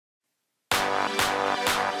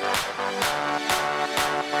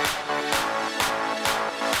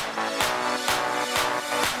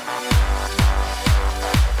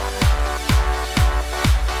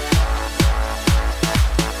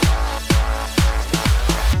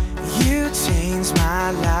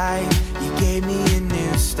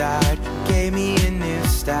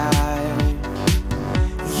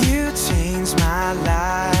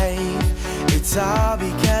It's all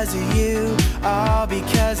because of you, all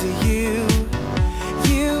because of you.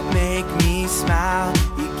 You make me smile,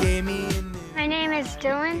 you gave me a new... My name is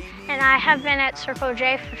Dylan, and I have been at Circle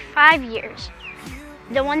J for 5 years.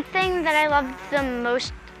 The one thing that I love the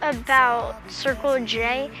most about Circle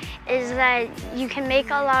J is that you can make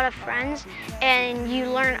a lot of friends and you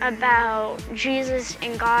learn about Jesus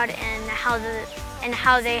and God and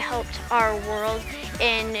how they helped our world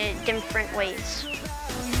in different ways.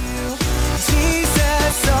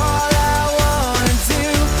 Jesus, all I wanna do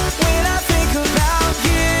when I think about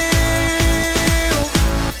you,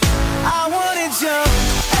 I wanna jump,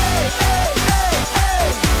 hey, hey, hey, hey.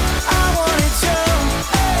 I wanna jump,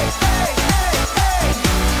 hey, hey, hey, hey.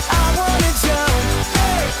 I wanna jump,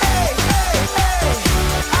 hey, hey, hey, hey.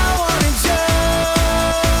 I wanna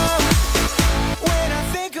jump when I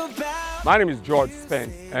think about... My name is George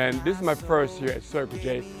Spence, and this is my first year at Circle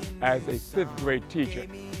J as a 5th grade teacher.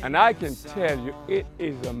 And I can tell you, it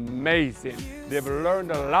is amazing. They've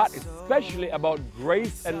learned a lot, especially about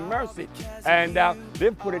grace and mercy. And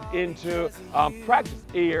they've put it into practice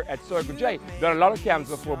here at Circle J. There are a lot of camps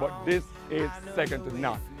before, but this is second to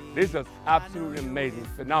none. This is absolutely amazing,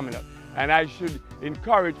 phenomenal. And I should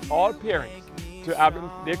encourage all parents to have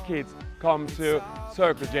their kids come to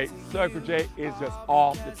Circle J. Circle J is just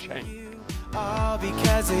off the chain. All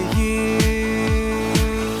because of you.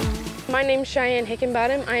 My name's Cheyenne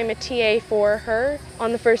Hickenbottom. I am a TA for her.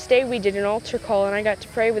 On the first day we did an altar call and I got to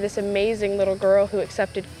pray with this amazing little girl who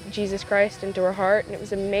accepted Jesus Christ into her heart, and it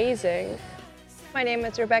was amazing. My name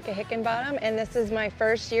is Rebecca Hickenbottom, and this is my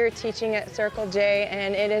first year teaching at Circle J,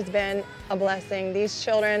 and it has been a blessing. These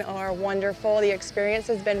children are wonderful. The experience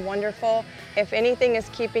has been wonderful. If anything is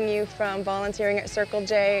keeping you from volunteering at Circle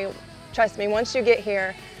J, trust me, once you get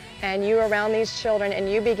here, and you're around these children and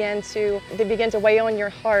they begin to weigh on your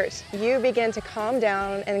heart, you begin to calm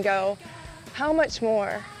down and go, how much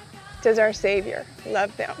more does our Savior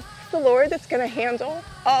love them? It's the Lord that's going to handle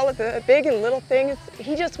all of the big and little things.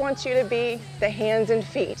 He just wants you to be the hands and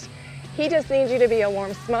feet. He just needs you to be a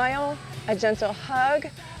warm smile, a gentle hug,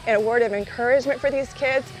 and a word of encouragement for these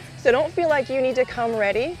kids. So don't feel like you need to come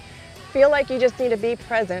ready. Feel like you just need to be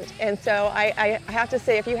present. And so I have to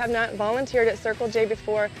say, if you have not volunteered at Circle J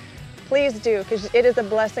before, please do, because it is a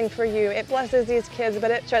blessing for you. It blesses these kids,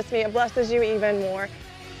 but trust me, it blesses you even more.